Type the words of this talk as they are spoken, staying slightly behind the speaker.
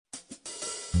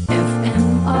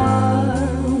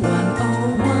FMR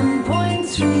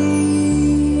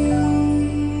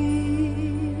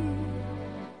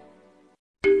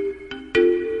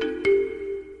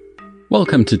 101.3.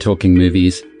 Welcome to Talking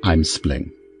Movies, I'm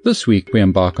Spling. This week we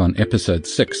embark on episode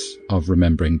 6 of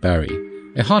Remembering Barry,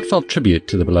 a heartfelt tribute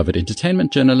to the beloved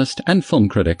entertainment journalist and film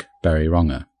critic Barry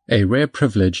Ronge. A rare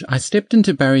privilege, I stepped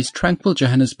into Barry's tranquil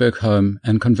Johannesburg home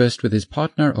and conversed with his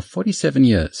partner of 47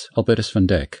 years, Albertus van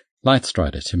Dijk,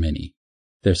 Lightstrider to many.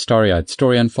 Their starry-eyed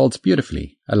story unfolds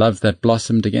beautifully, a love that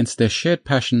blossomed against their shared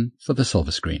passion for the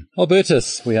silver screen.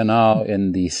 Albertus, we are now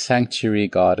in the Sanctuary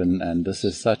Garden, and this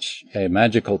is such a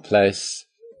magical place.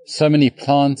 So many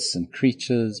plants and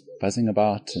creatures buzzing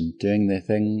about and doing their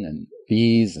thing, and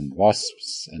bees and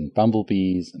wasps and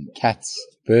bumblebees and cats,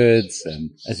 birds,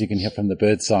 and as you can hear from the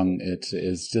bird song, it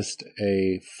is just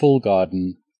a full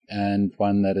garden and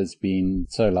one that has been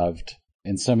so loved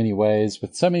in so many ways,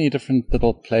 with so many different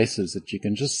little places that you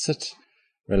can just sit,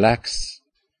 relax,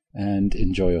 and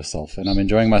enjoy yourself. And I'm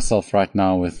enjoying myself right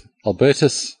now with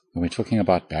Albertus, and we're talking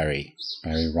about Barry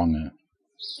Ronge.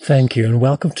 Thank you, and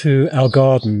welcome to our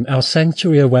garden, our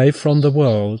sanctuary away from the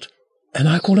world. And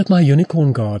I call it my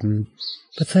unicorn garden.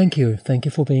 But thank you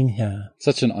for being here.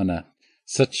 Such an honor,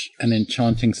 such an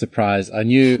enchanting surprise. I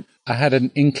knew I had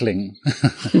an inkling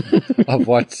of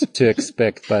what to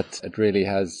expect, but it really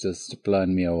has just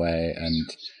blown me away.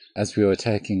 And as we were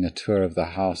taking a tour of the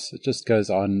house, it just goes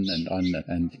on,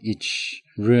 and each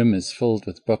room is filled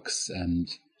with books, and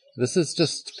this is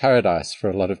just paradise for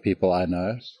a lot of people I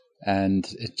know. And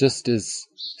it just is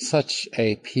such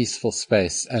a peaceful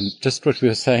space. And just what we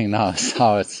were saying now is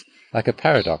how it's like a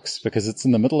paradox, because it's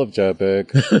in the middle of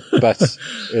Joburg, but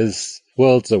is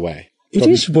worlds away. It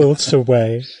is worlds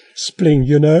away, Spling,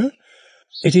 you know.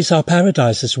 It is our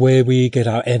paradise, is where we get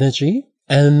our energy.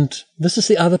 And this is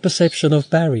the other perception of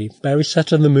Barry. Barry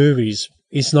sat in the movies.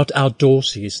 He's not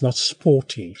outdoorsy. He's not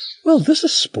sporty. Well, this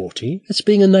is sporty. It's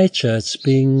being in nature. It's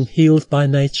being healed by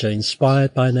nature,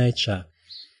 inspired by nature.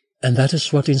 And that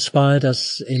is what inspired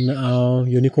us in our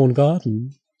unicorn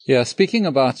garden. Yeah, speaking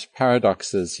about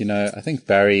paradoxes, I think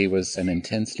Barry was an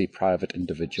intensely private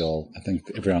individual. I think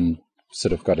everyone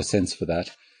sort of got a sense for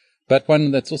that. But one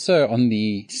that's also on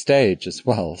the stage as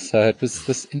well. So it was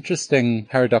this interesting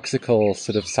paradoxical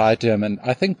sort of side to him. And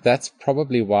I think that's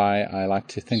probably why I like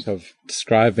to think of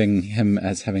describing him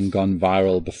as having gone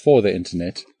viral before the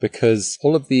internet, because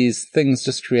all of these things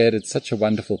just created such a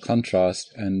wonderful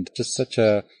contrast and just such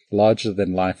a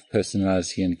larger-than-life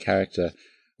personality and character.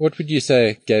 What would you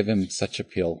say gave him such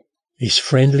appeal? His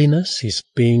friendliness, his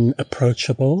being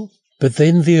approachable, but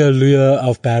then the allure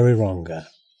of Barry Ronge.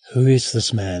 Who is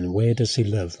this man? Where does he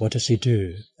live? What does he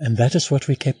do? And that is what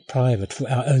we kept private for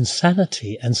our own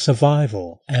sanity and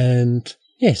survival. And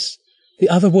yes, the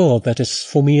other world that is,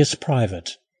 for me, is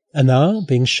private. And now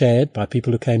being shared by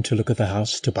people who came to look at the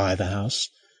house, to buy the house.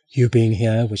 You being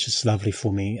here, which is lovely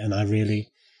for me. And I really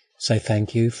say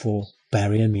thank you for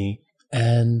Barry and me.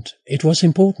 And it was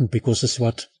important because it's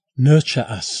what nurture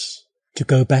us to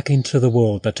go back into the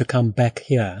world, but to come back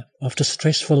here after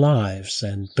stressful lives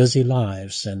and busy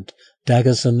lives and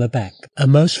daggers in the back. A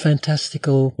most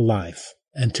fantastical life.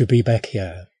 And to be back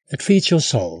here. It feeds your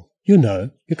soul. You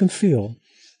can feel.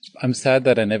 I'm sad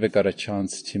that I never got a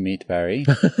chance to meet Barry,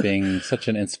 being such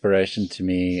an inspiration to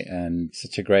me and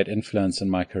such a great influence in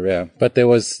my career. But there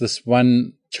was this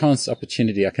one chance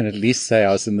opportunity. I can at least say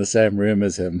I was in the same room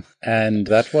as him. And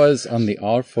that was on the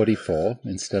R44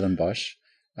 in Stellenbosch.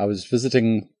 I was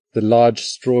visiting the large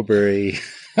strawberry,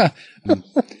 what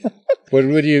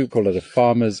would you call it, a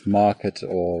farmer's market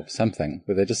or something,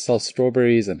 where they just sell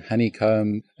strawberries and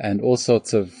honeycomb and all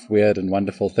sorts of weird and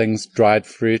wonderful things, dried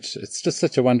fruit. It's just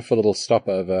such a wonderful little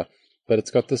stopover, but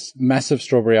it's got this massive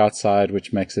strawberry outside,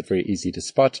 which makes it very easy to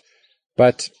spot.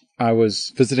 But I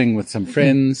was visiting with some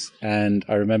friends, and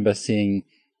I remember seeing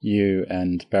you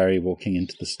and Barry walking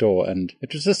into the store, and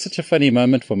it was just such a funny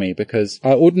moment for me, because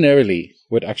I ordinarily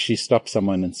would actually stop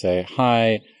someone and say,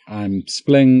 "Hi, I'm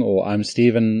Spling," or "I'm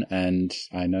Stephen, and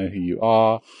I know who you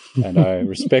are, and I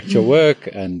respect your work,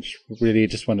 and really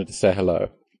just wanted to say hello."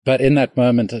 But in that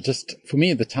moment, for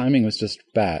me, the timing was just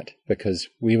bad, because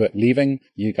we were leaving,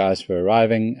 you guys were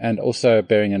arriving, and also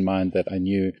bearing in mind that I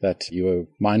knew that you were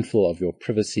mindful of your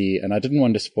privacy, and I didn't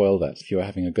want to spoil that. If you were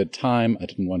having a good time, I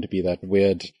didn't want to be that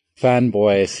weird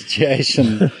fanboy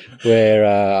situation where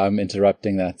I'm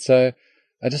interrupting that. So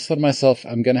I just thought to myself,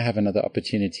 I'm going to have another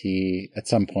opportunity at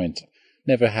some point.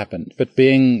 Never happened. But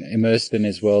being immersed in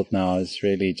his world now has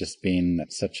really just been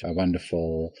such a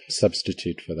wonderful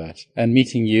substitute for that. And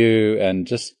meeting you and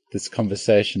just this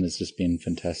conversation has just been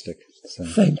fantastic. So.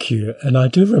 Thank you. And I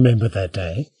do remember that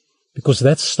day, because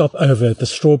that stop over at the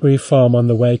strawberry farm on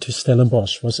the way to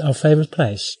Stellenbosch was our favorite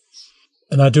place.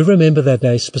 And I do remember that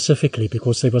day specifically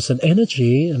because there was an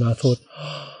energy, and I thought,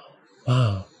 oh,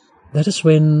 wow, that is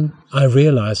when I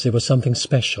realized there was something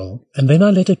special. And then I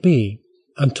let it be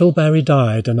until Barry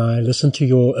died, and I listened to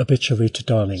your obituary to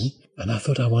Darling, and I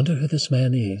thought, I wonder who this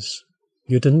man is.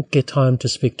 You didn't get time to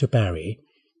speak to Barry,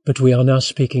 but we are now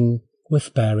speaking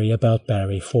with Barry, about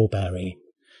Barry, for Barry.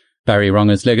 Barry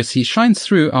Ronge's legacy shines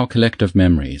through our collective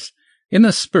memories. In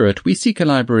this spirit, we seek a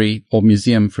library or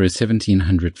museum for his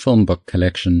 1700 film book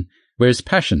collection, where his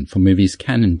passion for movies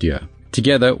can endure.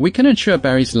 Together, we can ensure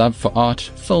Barry's love for art,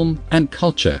 film, and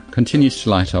culture continues to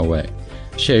light our way.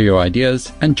 Share your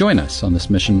ideas and join us on this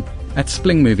mission at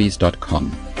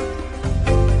splingmovies.com.